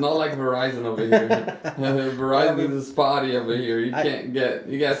 It's not like Verizon over here. Verizon is spotty over here.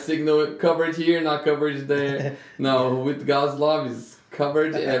 You got signal coverage here, not coverage there. No, with God's love is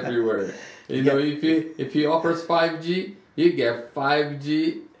coverage everywhere. You know, if he offers 5G, you get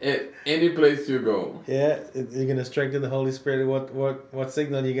 5G at any place you go. Yeah, you're gonna strengthen the Holy Spirit. What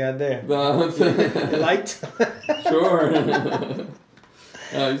signal you got there? Light. Sure.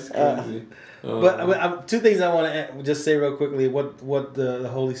 It's crazy. But two things I want to just say real quickly. What the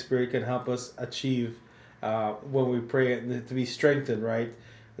Holy Spirit can help us achieve when we pray to be strengthened, right?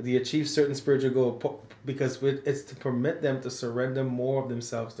 To achieve certain spiritual goal, because it's to permit them to surrender more of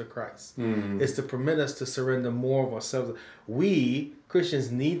themselves to Christ. It's to permit us to surrender more of ourselves. We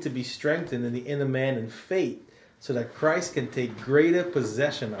Christians need to be strengthened in the inner man in faith, so that Christ can take greater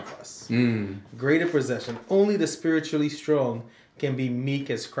possession of us. Greater possession. Only the spiritually strong can be meek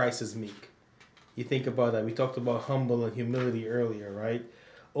as Christ is meek. You think about that. We talked about humble and humility earlier, right?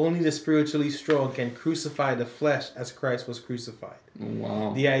 Only the spiritually strong can crucify the flesh as Christ was crucified.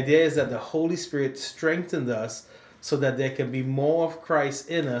 Wow. The idea is that the Holy Spirit strengthened us so that there can be more of Christ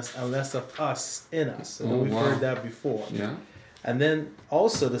in us and less of us in us. And we've heard that before. Yeah. And then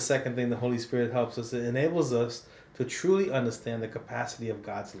also the second thing the Holy Spirit helps us, it enables us to truly understand the capacity of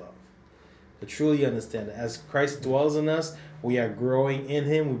God's love. To truly understand it. As Christ dwells in us, we are growing in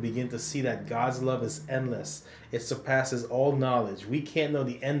Him. We begin to see that God's love is endless. It surpasses all knowledge. We can't know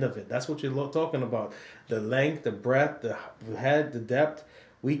the end of it. That's what you're talking about. The length, the breadth, the head, the depth.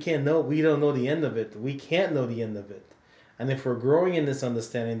 We don't know the end of it. We can't know the end of it. And if we're growing in this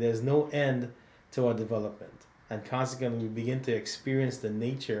understanding, there's no end to our development. And consequently, we begin to experience the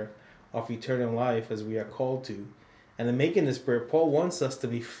nature of eternal life as we are called to. And in making this prayer, Paul wants us to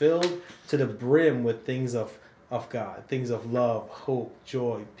be filled to the brim with things of God, things of love, hope,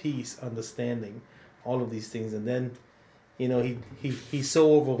 joy, peace, understanding, all of these things. And then, he's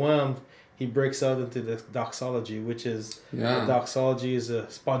so overwhelmed, he breaks out into the doxology, which is, the doxology is a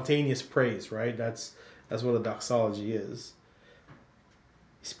spontaneous praise, right? That's what a doxology is.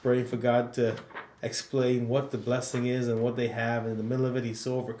 He's praying for God to explain what the blessing is and what they have. In the middle of it, he's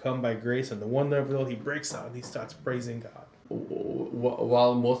so overcome by grace and the wonder of it all, he breaks out and he starts praising God.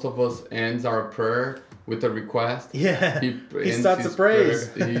 While most of us ends our prayer with a request, he starts to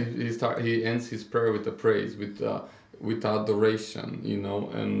praise. He ends his prayer with a praise, with adoration,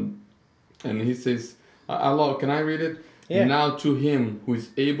 and he says, "Allah, can I read it?" Yeah. Now to Him who is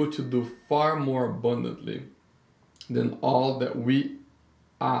able to do far more abundantly than all that we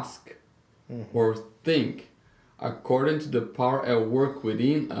ask or think, according to the power at work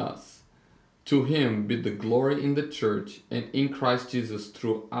within us. To Him be the glory in the church and in Christ Jesus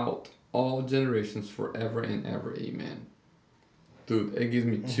throughout all generations forever and ever. Amen. Dude, it gives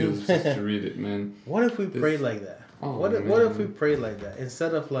me chills just to read it, man. What if we prayed like that? What if we prayed like that?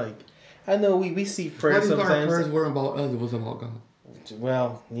 Instead of like, I know we see prayer sometimes. What if our prayers were about us? It was about God.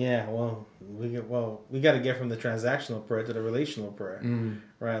 Well, yeah. We got to get from the transactional prayer to the relational prayer,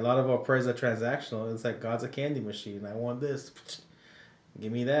 right? A lot of our prayers are transactional. It's like God's a candy machine. I want this.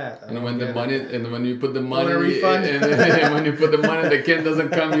 Give me that. And when the money, and when you put the I want a money, refund. and when you put the money, the can doesn't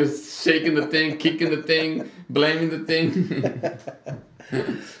come. You're shaking the thing, kicking the thing, blaming the thing.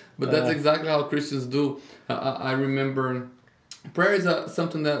 But that's exactly how Christians do. I remember prayer is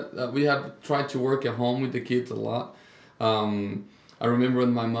something that we have tried to work at home with the kids a lot. I remember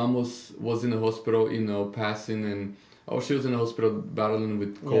when my mom was in the hospital, passing, and she was in the hospital battling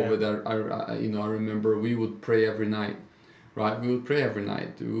with COVID. I remember we would pray every night, right? We would pray every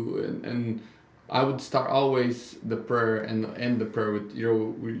night, and I would start always the prayer and end the prayer with your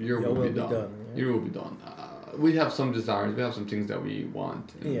will be done. Yeah. Your will be done. We have some desires, we have some things that we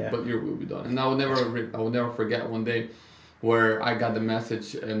want, but your will be done. And I will never forget one day where I got the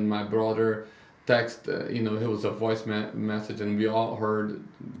message and my brother text, it was a voice message, and we all heard,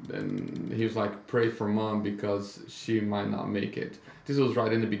 and he was like, pray for mom because she might not make it. This was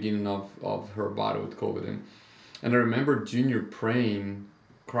right in the beginning of her battle with COVID. And I remember Junior praying,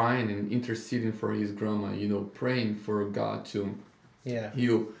 crying and interceding for his grandma, praying for God to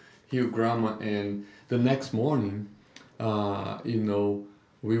heal grandma. And the next morning,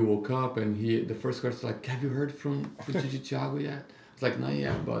 we woke up and the first question was like, have you heard from Thiago yet? It's like, not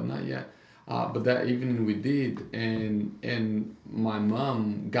yet, bud, not yet. But that evening we did, and my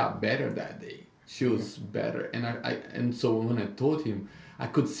mom got better that day. She was better, and so when I told him, I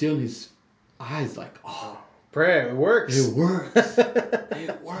could see on his eyes like, oh, prayer, it works. It works.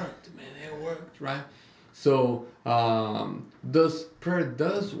 It worked, man. It worked, right? So prayer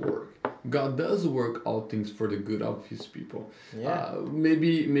does work. God does work all things for the good of His people. Yeah.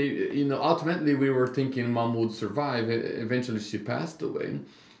 Maybe ultimately we were thinking mom would survive. Eventually she passed away.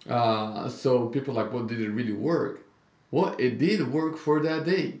 So people are like, well, did it really work? Well, it did work for that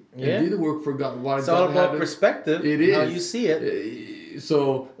day. Yeah. It did work for God. It's all about perspective. It is how you see it.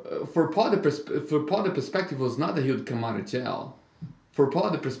 So for Paul, the perspective was not that he would come out of jail. For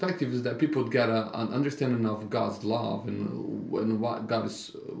Paul, the perspective is that people would get an understanding of God's love and what God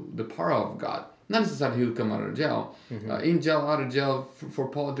is, the power of God. Not necessarily he would come out of jail. Mm-hmm. In jail, out of jail, for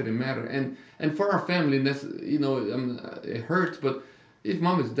Paul, it didn't matter. And for our family, it hurts, but if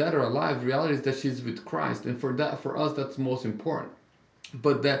mom is dead or alive, the reality is that she's with Christ, and for us, that's most important.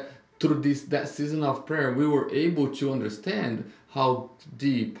 But that through that season of prayer, we were able to understand how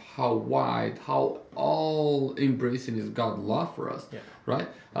deep, how wide, how all embracing is God's love for us, right?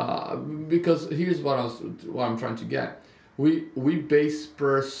 Because here's what I'm trying to get. We base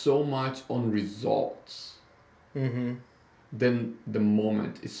prayer so much on results, than the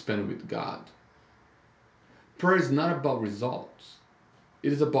moment is spent with God. Prayer is not about results.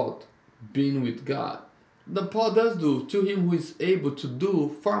 It is about being with God. That Paul does do, to him who is able to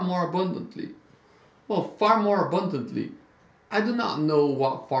do far more abundantly. Well, far more abundantly. I do not know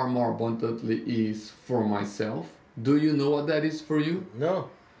what far more abundantly is for myself. Do you know what that is for you? No.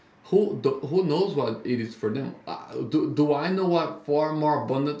 Who knows what it is for them? Do I know what far more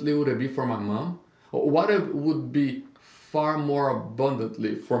abundantly would it be for my mom? What it would be far more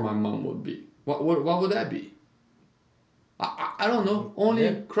abundantly for my mom would be? What would that be? I don't know.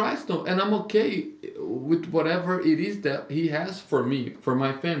 Only Christ knows. And I'm okay with whatever it is that He has for me, for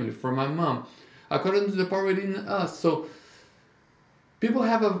my family, for my mom, according to the power within us. So people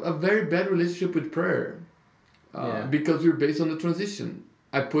have a very bad relationship with prayer because we're based on the transition.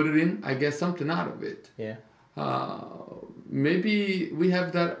 I put it in, I get something out of it. Yeah. Maybe we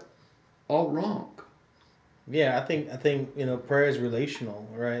have that all wrong. Yeah, I think prayer is relational,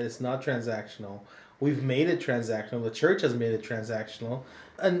 right? It's not transactional. We've made it transactional. The church has made it transactional,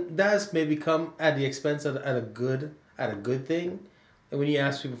 and that has maybe come at the expense of at a good thing. And when you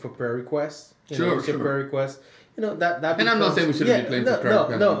ask people for prayer requests, prayer requests, that. Becomes, and I'm not saying we shouldn't be praying for prayer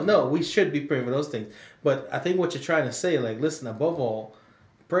requests. No, we should be praying for those things. But I think what you're trying to say, like, listen, above all,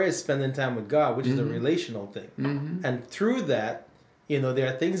 prayer is spending time with God, which is a relational thing, and through that.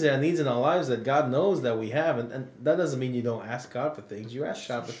 There are things, there are needs in our lives that God knows that we have, and that doesn't mean you don't ask God for things. You ask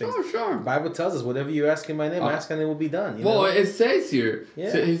God for things. Sure. The Bible tells us, whatever you ask in my name, ask and it will be done. Well, it says here,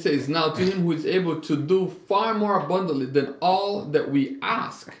 He says, now to Him who is able to do far more abundantly than all that we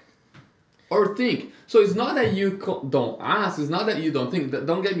ask or think. So it's not that you don't ask, it's not that you don't think.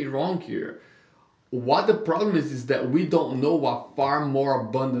 Don't get me wrong here. What the problem is that we don't know what far more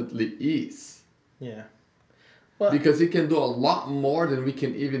abundantly is. Yeah. Because He can do a lot more than we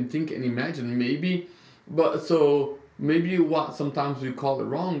can even think and imagine, maybe. Maybe what sometimes we call it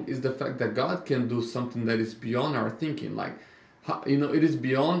wrong is the fact that God can do something that is beyond our thinking. Like, it is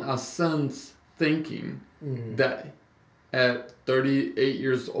beyond a son's thinking that at 38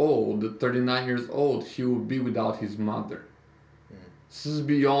 years old, 39 years old, he will be without his mother. This is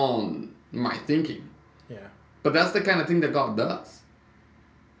beyond my thinking. Yeah. But that's the kind of thing that God does.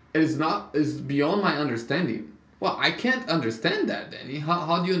 It's beyond my understanding. Well, I can't understand that, Danny.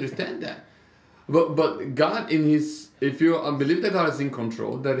 How do you understand that? But God, if you believe that God is in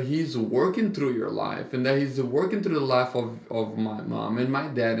control, that He's working through your life, and that He's working through the life of my mom and my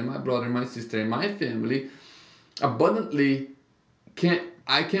dad and my brother and my sister and my family, abundantly,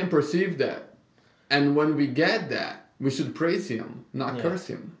 I can perceive that. And when we get that, we should praise Him, not curse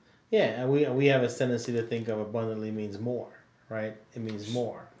Him. Yeah, and we have a tendency to think of abundantly means more, right? It means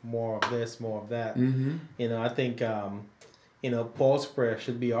more of this, more of that. Mm-hmm. I think Paul's prayer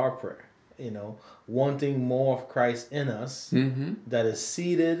should be our prayer. Wanting more of Christ in us, that is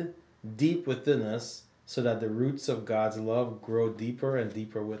seated deep within us, so that the roots of God's love grow deeper and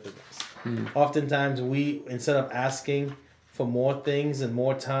deeper within us. Oftentimes, we, instead of asking for more things and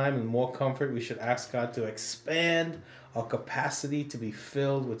more time and more comfort, we should ask God to expand our capacity to be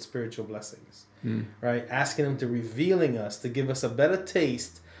filled with spiritual blessings, right? Asking Him to revealing us, to give us a better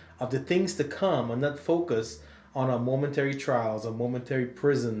taste of the things to come, and not focus on our momentary trials or momentary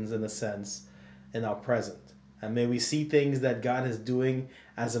prisons, in a sense, in our present. And may we see things that God is doing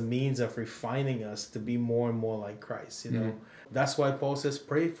as a means of refining us to be more and more like Christ. That's why Paul says,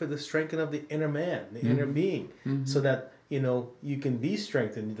 pray for the strengthening of the inner man, the inner being, so that you can be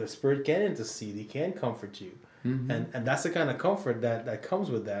strengthened. The Spirit can intercede. He can comfort you. And that's the kind of comfort that comes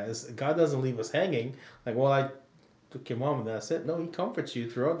with that. Is God doesn't leave us hanging like, well, I took your mom and that's it. No, He comforts you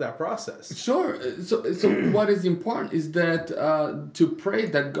throughout that process. Sure. So what is important is that to pray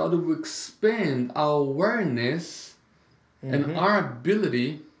that God will expand our awareness and our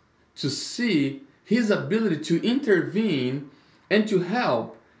ability to see His ability to intervene and to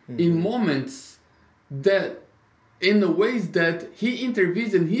help in moments that, in the ways that He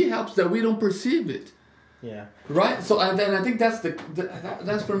intervenes and He helps, that we don't perceive it. Yeah. Right. So and then I think that's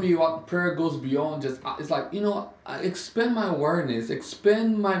that's for me what prayer goes beyond. Just it's like, expand my awareness,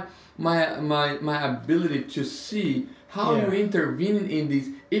 expand my ability to see how you're intervening in these,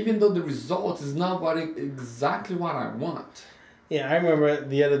 even though the result is not exactly what I want. Yeah, I remember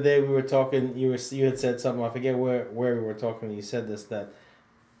the other day we were talking. You had said something. I forget where we were talking. You said this, that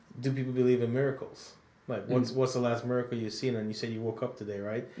do people believe in miracles? Like what's the last miracle you've seen? And you said you woke up today,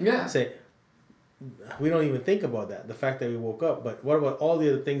 right? Yeah. Say, we don't even think about that, the fact that we woke up. But what about all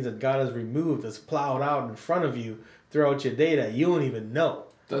the other things that God has removed, that's plowed out in front of you throughout your day that you don't even know?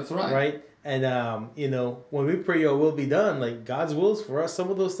 That's right. Right? And, when we pray your will be done, like God's will is for us, some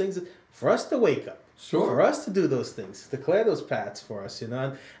of those things, for us to wake up. Sure. For us to do those things, declare those paths for us,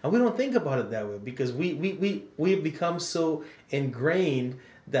 and we don't think about it that way because we have become so ingrained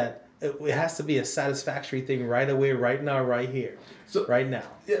that it has to be a satisfactory thing right away, right now, right here, right now.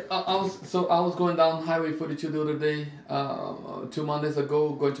 Yeah, I was going down Highway 42 the other day, 2 Mondays ago,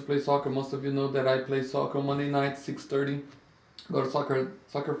 going to play soccer. Most of you know that I play soccer Monday night, 6:30. Go to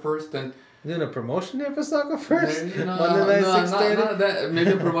soccer first, and doing a promotion there for soccer first. Monday night, no, 6:30. Not that.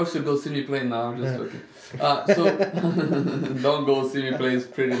 Maybe a promotion. Go see me play now. I'm just joking. Don't go see me play. It's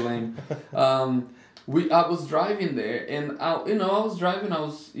pretty lame. I was driving there, and I was driving. I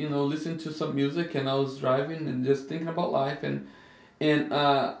was listening to some music, and I was driving and just thinking about life, and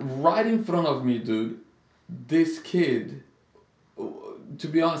right in front of me, dude, this kid. To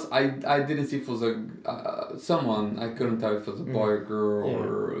be honest, I didn't see if it was someone. I couldn't tell if it was a boy or girl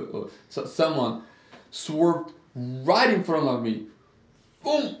or someone swerved right in front of me.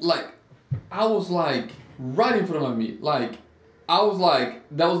 Boom! Like I was like right in front of me. Like I was like,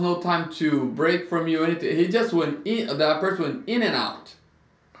 there was no time to brake for me or anything. He just went in. That person went in and out.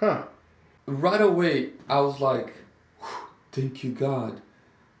 Huh. Right away, I was like, thank you, God.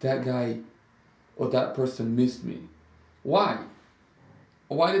 That guy or that person missed me. Why?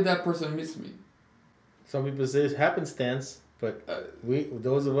 Why did that person miss me? Some people say it's happenstance, but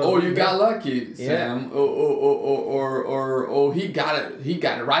those of us. Oh, you got lucky, Sam. Yeah. Or he got it. He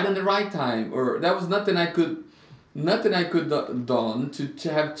got it right on the right time. Or that was nothing I could done to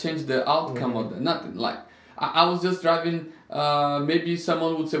have changed the outcome of that. Nothing. Like I was just driving. Maybe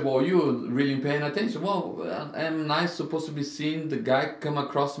someone would say, "Well, you're really paying attention." Well, am I supposed to be seeing the guy come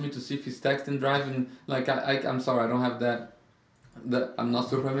across me to see if he's texting, driving? Like I'm sorry, I don't have that. I'm not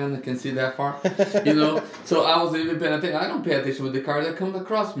Superman. I can see that far, So I was even paying attention. I don't pay attention with the car that comes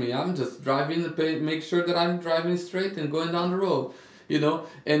across me. I'm just driving to make sure that I'm driving straight and going down the road,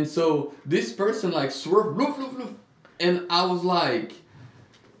 And so this person like swerved, loof, loof, loof, and I was like,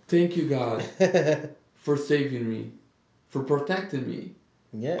 "Thank you, God, for saving me, for protecting me."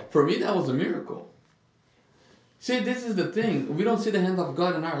 Yeah. For me, that was a miracle. See, this is the thing. We don't see the hand of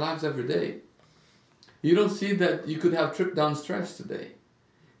God in our lives every day. You don't see that you could have tripped down stretch today.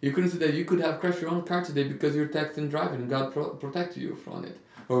 You couldn't see that you could have crashed your own car today because you're texting driving and God protected you from it.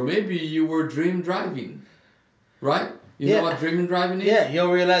 Or maybe you were dream driving, right? You know what dreaming driving is? Yeah,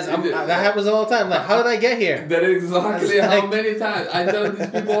 you'll realize that happens all the time. Like, how did I get here? That is exactly how many times. I tell these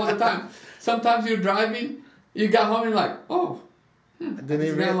people all the time. Sometimes you're driving, you got home and you're like, oh, I didn't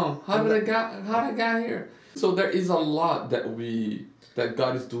even get home. How did I get here? So there is a lot that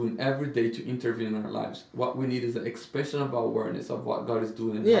God is doing every day to intervene in our lives. What we need is an expansion of awareness of what God is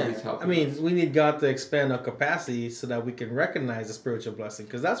doing and how He's helping us. We need God to expand our capacity so that we can recognize a spiritual blessing,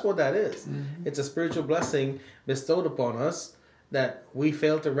 because that's what that is. Mm-hmm. It's a spiritual blessing bestowed upon us that we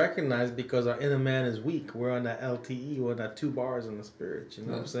fail to recognize because our inner man is weak. We're on that LTE, we're on that 2 bars in the spirit. You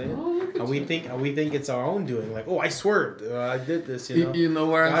know what I'm saying? And we think it's our own doing. Like, oh, I swerved, I did this. You know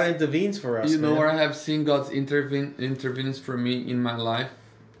where God intervenes for us. You know where I have seen God's intervenes for me in my life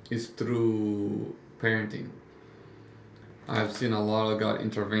is through parenting. I've seen a lot of God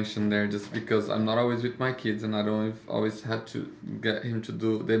intervention there, just because I'm not always with my kids and I don't always have to get them to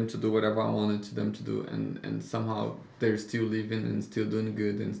do whatever I wanted them to do, and somehow they're still living and still doing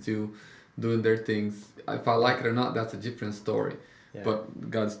good and still doing their things. If I like it or not, that's a different story. Yeah. But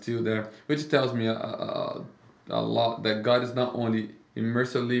God's still there, which tells me a lot that God is not only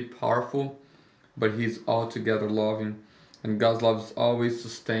immersively powerful, but He's altogether loving, and God's love is always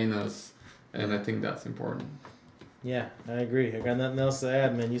sustain us, and I think that's important. Yeah, I agree. I got nothing else to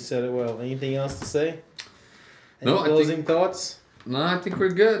add, man. You said it well. Anything else to say? Any closing thoughts? No, I think we're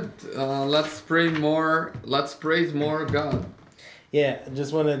good. Let's pray more. Let's praise more God. Yeah, I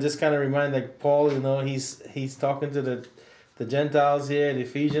just want to kind of remind, like, Paul, he's talking to the Gentiles here, the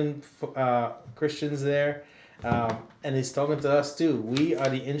Ephesian Christians there, and he's talking to us too. We are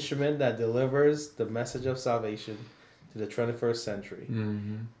the instrument that delivers the message of salvation to the 21st century.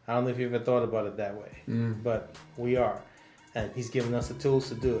 Mm-hmm. I don't know if you ever thought about it that way, but we are. And He's given us the tools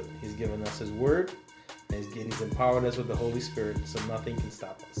to do it. He's given us His Word, and He's empowered us with the Holy Spirit, so nothing can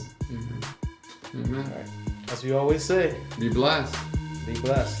stop us. Mm-hmm. Amen. All right. As we always say, be blessed. Be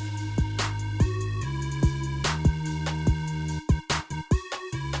blessed.